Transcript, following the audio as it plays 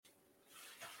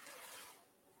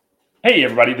Hey,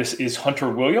 everybody, this is Hunter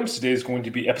Williams. Today is going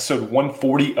to be episode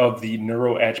 140 of the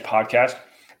Neuro Edge podcast.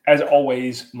 As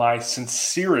always, my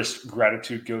sincerest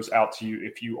gratitude goes out to you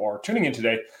if you are tuning in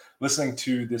today, listening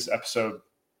to this episode.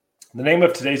 The name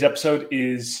of today's episode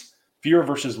is Fear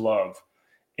versus Love.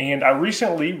 And I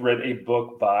recently read a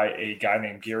book by a guy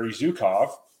named Gary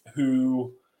Zukav,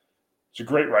 who is a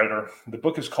great writer. The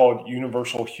book is called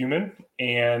Universal Human,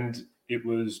 and it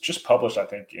was just published, I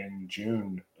think, in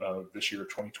June of this year,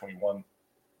 2021.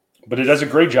 But it does a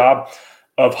great job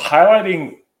of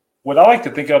highlighting what I like to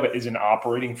think of as an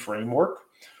operating framework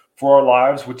for our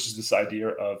lives, which is this idea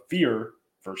of fear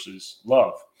versus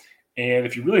love. And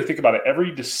if you really think about it,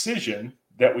 every decision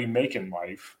that we make in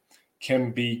life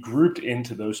can be grouped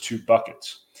into those two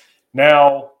buckets.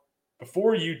 Now,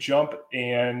 before you jump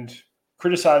and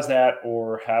criticize that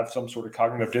or have some sort of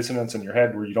cognitive dissonance in your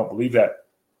head where you don't believe that,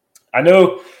 I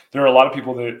know there are a lot of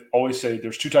people that always say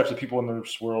there's two types of people in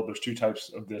this world. There's two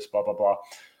types of this, blah, blah, blah.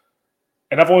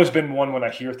 And I've always been one when I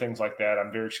hear things like that,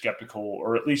 I'm very skeptical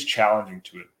or at least challenging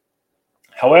to it.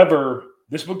 However,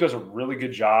 this book does a really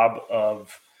good job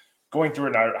of going through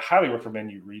it, and I highly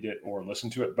recommend you read it or listen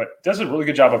to it, but it does a really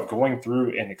good job of going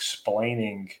through and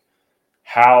explaining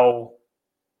how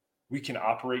we can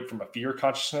operate from a fear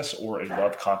consciousness or a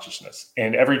love consciousness.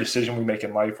 And every decision we make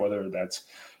in life, whether that's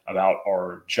about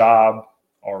our job,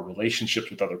 our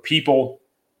relationships with other people,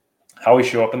 how we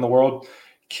show up in the world,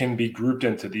 can be grouped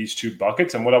into these two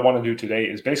buckets. And what I want to do today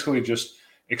is basically just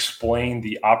explain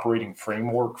the operating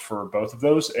framework for both of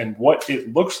those and what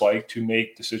it looks like to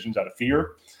make decisions out of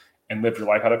fear and live your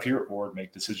life out of fear, or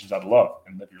make decisions out of love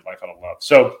and live your life out of love.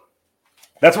 So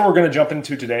that's what we're going to jump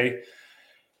into today.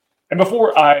 And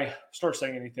before I start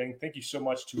saying anything, thank you so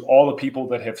much to all the people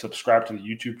that have subscribed to the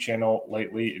YouTube channel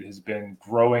lately. It has been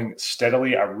growing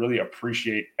steadily. I really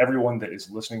appreciate everyone that is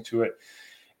listening to it.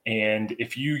 And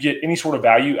if you get any sort of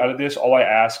value out of this, all I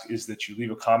ask is that you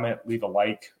leave a comment, leave a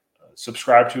like,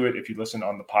 subscribe to it. If you listen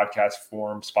on the podcast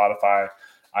form, Spotify,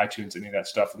 iTunes, any of that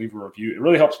stuff, leave a review. It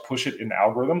really helps push it in the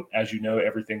algorithm. As you know,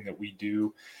 everything that we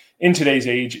do in today's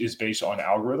age is based on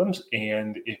algorithms.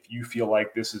 And if you feel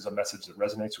like this is a message that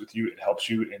resonates with you, it helps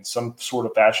you in some sort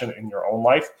of fashion in your own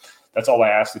life, that's all I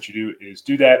ask that you do is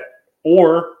do that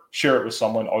or share it with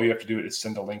someone. All you have to do is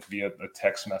send a link via a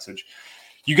text message.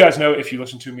 You guys know, if you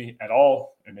listen to me at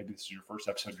all, and maybe this is your first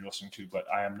episode you're listening to, but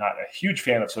I am not a huge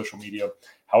fan of social media.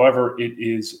 However, it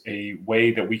is a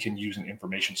way that we can use an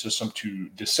information system to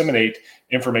disseminate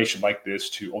information like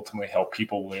this to ultimately help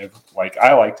people live, like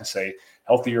I like to say,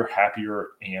 healthier, happier,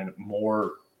 and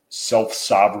more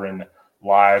self-sovereign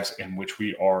lives in which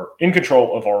we are in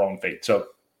control of our own fate. So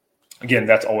again,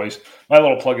 that's always my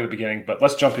little plug at the beginning, but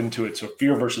let's jump into it. So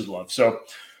fear versus love. So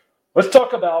let's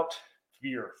talk about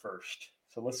fear first.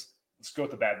 So let's go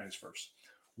with the bad news first.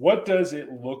 What does it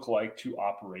look like to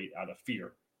operate out of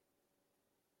fear?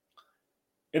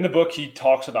 In the book, he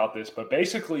talks about this, but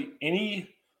basically any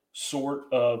sort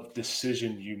of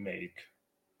decision you make,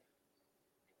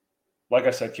 like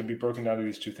I said, can be broken down to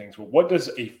these two things. Well, what does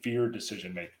a fear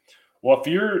decision make? Well, a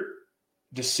fear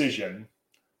decision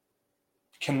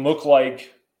can look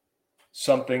like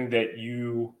something that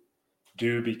you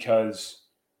do because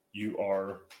you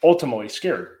are ultimately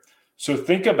scared. So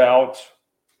think about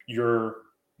your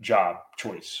job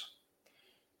choice.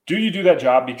 Do you do that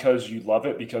job because you love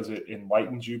it, because it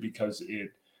enlightens you, because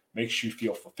it makes you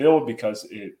feel fulfilled, because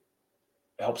it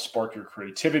helps spark your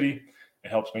creativity, it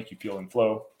helps make you feel in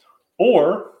flow?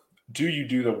 Or do you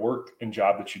do the work and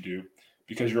job that you do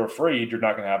because you're afraid you're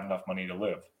not going to have enough money to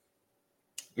live?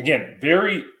 Again,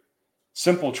 very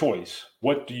simple choice.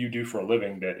 What do you do for a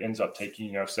living that ends up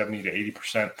taking 70 to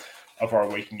 80% of our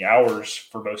waking hours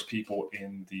for most people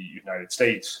in the United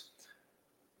States?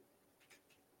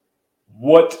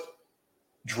 What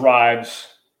drives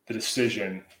the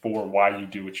decision for why you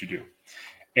do what you do?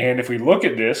 And if we look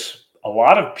at this, a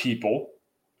lot of people,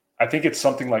 I think it's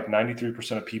something like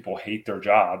 93% of people hate their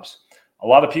jobs. A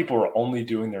lot of people are only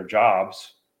doing their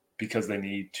jobs because they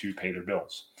need to pay their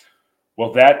bills.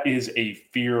 Well, that is a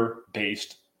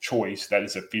fear-based choice. That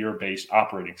is a fear-based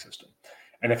operating system.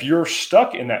 And if you're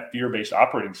stuck in that fear-based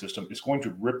operating system, it's going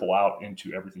to ripple out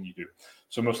into everything you do.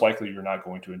 So most likely you're not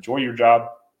going to enjoy your job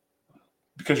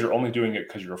because you're only doing it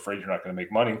because you're afraid you're not going to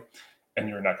make money, and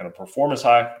you're not going to perform as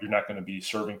high. You're not going to be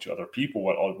serving to other people,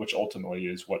 which ultimately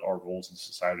is what our roles in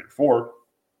society are for.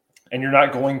 And you're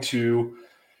not going to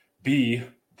be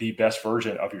the best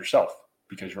version of yourself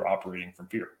because you're operating from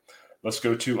fear. Let's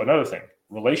go to another thing,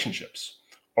 relationships.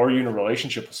 Are you in a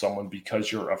relationship with someone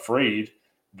because you're afraid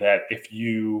that if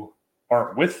you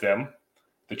aren't with them,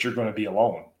 that you're going to be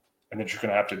alone and that you're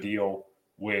going to have to deal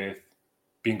with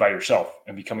being by yourself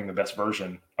and becoming the best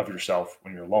version of yourself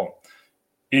when you're alone?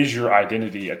 Is your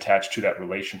identity attached to that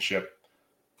relationship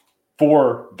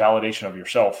for validation of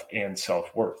yourself and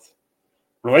self-worth?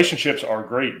 Relationships are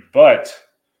great, but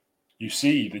you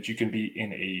see that you can be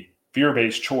in a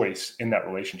fear-based choice in that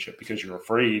relationship because you're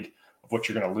afraid of what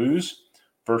you're going to lose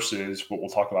versus what we'll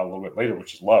talk about a little bit later,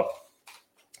 which is love.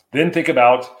 Then think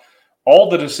about all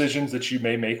the decisions that you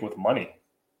may make with money.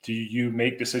 Do you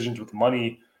make decisions with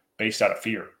money based out of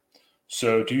fear?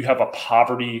 So do you have a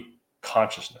poverty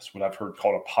consciousness, what I've heard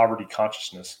called a poverty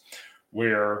consciousness,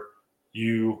 where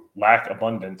you lack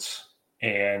abundance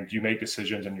and you make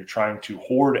decisions and you're trying to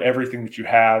hoard everything that you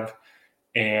have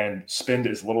and spend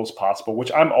as little as possible,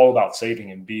 which I'm all about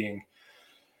saving and being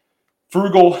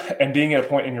frugal and being at a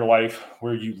point in your life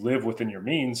where you live within your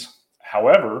means.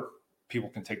 However, people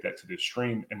can take that to the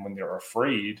extreme, and when they're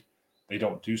afraid, they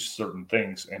don't do certain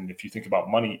things. And if you think about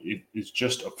money, it is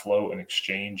just a flow and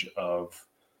exchange of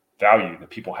value that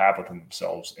people have within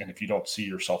themselves. And if you don't see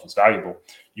yourself as valuable,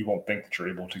 you won't think that you're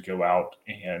able to go out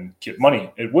and get money.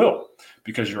 It will,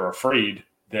 because you're afraid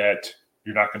that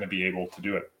you're not going to be able to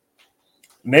do it.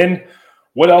 And then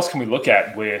what else can we look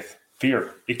at with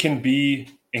fear? It can be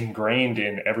ingrained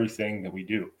in everything that we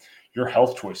do. Your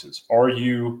health choices. Are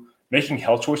you making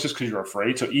health choices because you're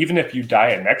afraid? So even if you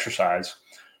diet and exercise,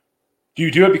 do you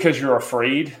do it because you're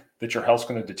afraid that your health's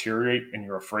going to deteriorate and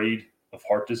you're afraid of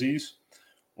heart disease,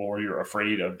 or you're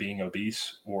afraid of being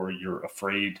obese, or you're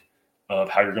afraid of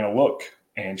how you're going to look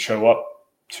and show up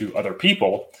to other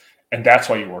people, and that's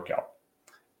why you work out?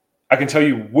 I can tell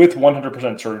you with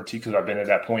 100% certainty, because I've been at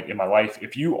that point in my life,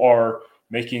 if you are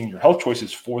making your health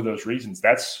choices for those reasons,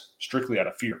 that's strictly out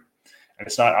of fear. And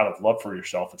it's not out of love for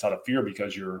yourself. It's out of fear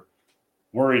because you're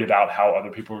worried about how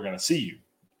other people are going to see you.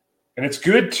 And it's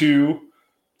good to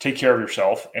take care of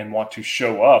yourself and want to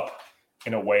show up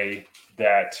in a way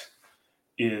that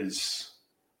is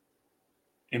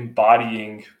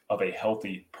embodying of a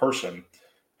healthy person,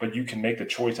 but you can make the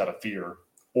choice out of fear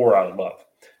or out of love.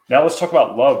 Now let's talk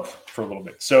about love for a little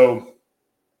bit. So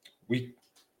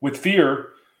with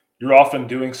fear, you're often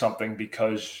doing something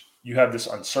because you have this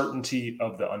uncertainty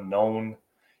of the unknown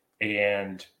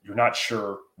and you're not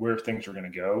sure where things are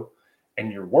going to go,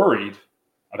 and you're worried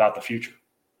about the future.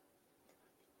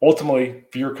 Ultimately,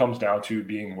 fear comes down to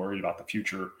being worried about the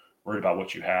future, worried about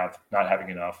what you have, not having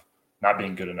enough, not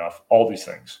being good enough, all these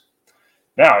things.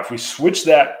 Now, if we switch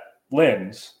that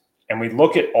lens and we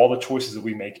look at all the choices that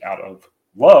we make out of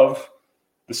love,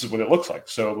 this is what it looks like.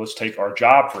 So let's take our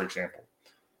job, for example.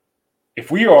 If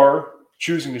we are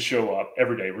choosing to show up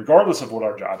every day, regardless of what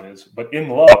our job is, but in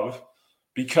love,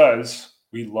 because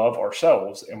we love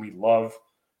ourselves and we love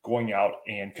going out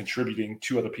and contributing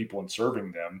to other people and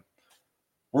serving them,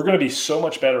 we're going to be so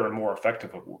much better and more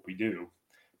effective at what we do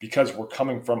because we're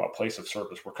coming from a place of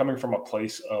service. We're coming from a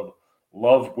place of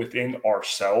love within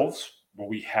ourselves, where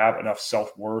we have enough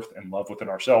self-worth and love within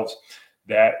ourselves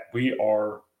that we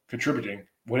are contributing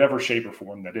whatever shape or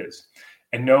form that is.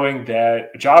 And knowing that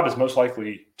a job is most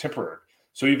likely temporary.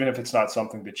 So even if it's not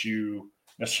something that you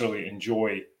necessarily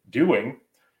enjoy doing,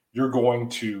 you're going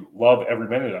to love every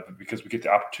minute of it because we get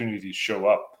the opportunity to show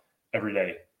up every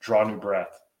day, draw new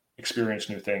breath, experience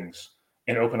new things,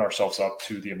 and open ourselves up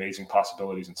to the amazing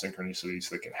possibilities and synchronicities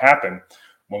that can happen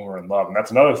when we're in love. And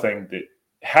that's another thing that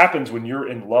happens when you're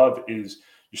in love is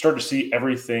you start to see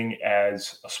everything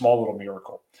as a small little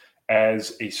miracle,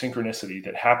 as a synchronicity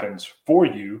that happens for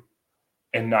you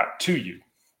and not to you.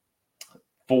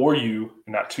 For you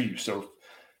and not to you. So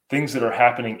things that are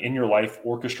happening in your life,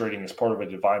 orchestrating as part of a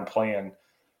divine plan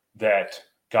that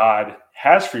God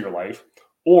has for your life,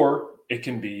 or it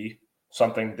can be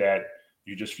something that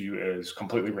you just view as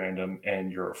completely random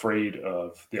and you're afraid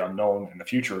of the unknown in the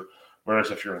future.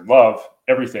 Whereas if you're in love,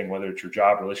 everything, whether it's your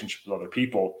job, relationships with other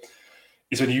people,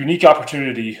 is a unique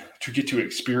opportunity to get to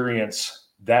experience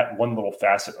that one little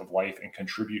facet of life and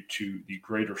contribute to the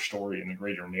greater story and the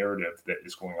greater narrative that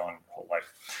is going on in your whole life.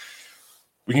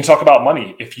 We can talk about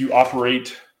money. If you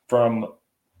operate from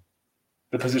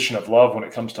the position of love when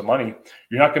it comes to money,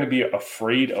 you're not going to be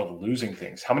afraid of losing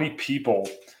things. How many people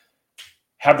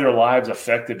have their lives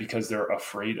affected because they're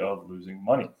afraid of losing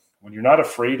money? When you're not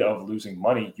afraid of losing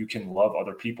money, you can love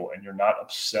other people and you're not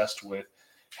obsessed with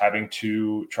having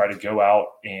to try to go out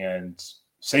and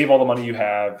save all the money you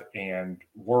have and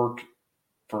work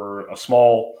for a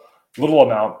small little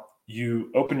amount.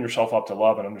 You open yourself up to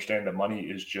love and understand that money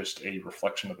is just a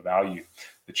reflection of the value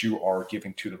that you are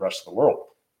giving to the rest of the world.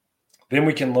 Then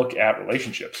we can look at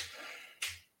relationships.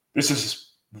 This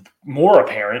is more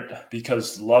apparent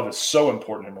because love is so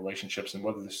important in relationships, and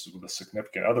whether this is with a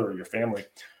significant other or your family,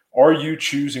 Are you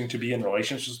choosing to be in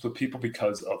relationships with people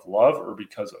because of love or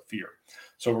because of fear?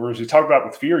 So as we talk about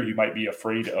with fear, you might be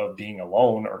afraid of being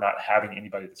alone or not having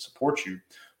anybody that supports you.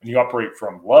 When you operate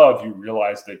from love, you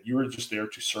realize that you are just there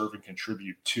to serve and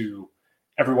contribute to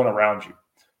everyone around you,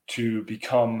 to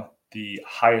become the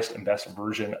highest and best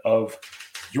version of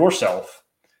yourself,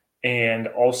 and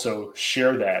also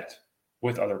share that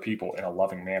with other people in a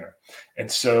loving manner.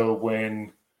 And so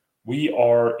when we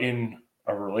are in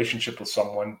a relationship with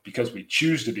someone because we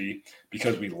choose to be,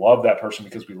 because we love that person,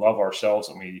 because we love ourselves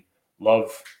and we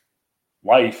love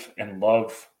life and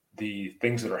love the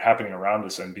things that are happening around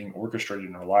us and being orchestrated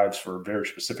in our lives for a very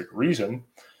specific reason,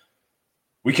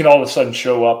 we can all of a sudden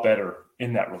show up better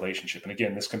in that relationship. And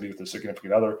again, this can be with a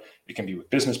significant other, it can be with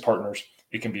business partners,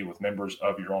 it can be with members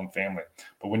of your own family.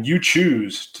 But when you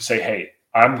choose to say, hey,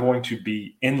 I'm going to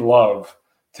be in love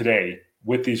today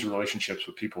with these relationships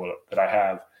with people that I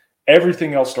have,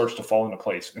 everything else starts to fall into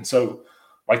place. And so,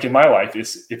 like in my life,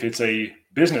 if it's a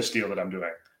business deal that I'm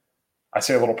doing, I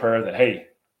say a little prayer that, hey,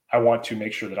 I want to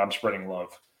make sure that I'm spreading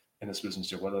love in this business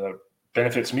deal, whether that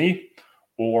benefits me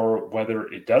or whether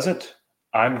it doesn't.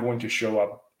 I'm going to show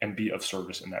up and be of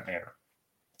service in that manner.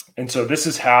 And so this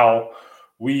is how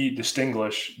we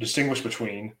distinguish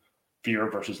between fear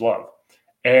versus love.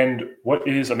 And what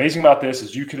is amazing about this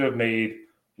is you could have made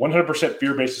 100%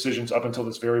 fear-based decisions up until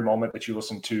this very moment that you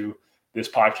listen to this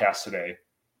podcast today,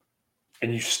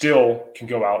 and you still can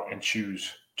go out and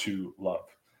choose to love.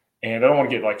 And I don't want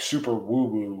to get like super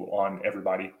woo-woo on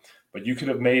everybody, but you could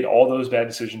have made all those bad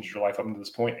decisions in your life up until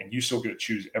this point, and you still get to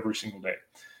choose every single day.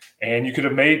 And you could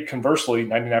have made, conversely,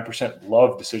 99%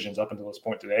 love decisions up until this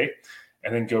point today,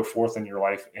 and then go forth in your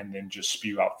life and then just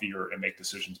spew out fear and make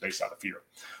decisions based out of fear.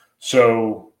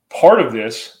 So part of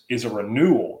this is a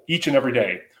renewal each and every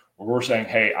day where we're saying,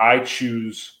 hey, I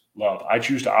choose love. I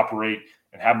choose to operate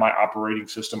and have my operating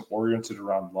system oriented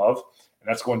around love. And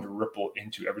that's going to ripple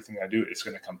into everything I do. It's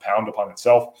going to compound upon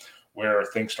itself where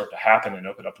things start to happen and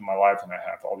open up in my life. And I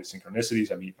have all these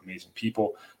synchronicities. I meet amazing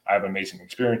people. I have amazing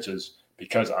experiences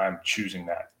because I'm choosing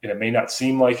that. And it may not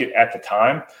seem like it at the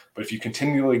time, but if you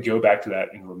continually go back to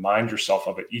that and remind yourself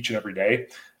of it each and every day,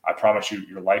 I promise you,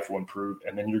 your life will improve.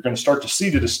 And then you're going to start to see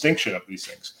the distinction of these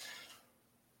things.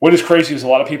 What is crazy is a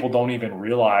lot of people don't even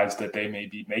realize that they may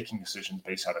be making decisions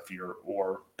based out of fear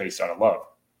or based out of love.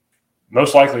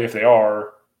 Most likely, if they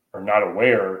are not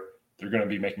aware, they're going to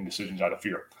be making decisions out of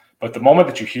fear. But the moment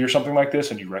that you hear something like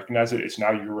this and you recognize it, it's now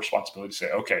your responsibility to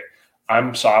say, okay,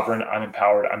 I'm sovereign, I'm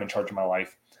empowered, I'm in charge of my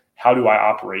life. How do I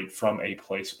operate from a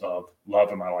place of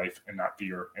love in my life and not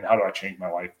fear? And how do I change my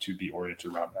life to be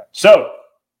oriented around that? So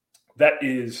that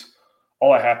is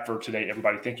all I have for today,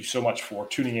 everybody. Thank you so much for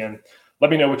tuning in.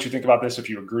 Let me know what you think about this, if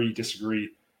you agree, disagree,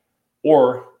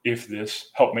 or if this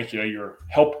helped make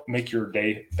your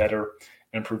day better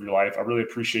and improve your life. I really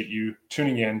appreciate you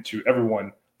tuning in to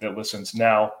everyone that listens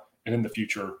now and in the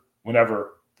future,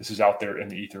 whenever this is out there in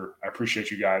the ether. I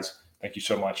appreciate you guys. Thank you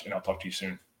so much, and I'll talk to you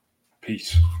soon.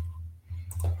 Peace.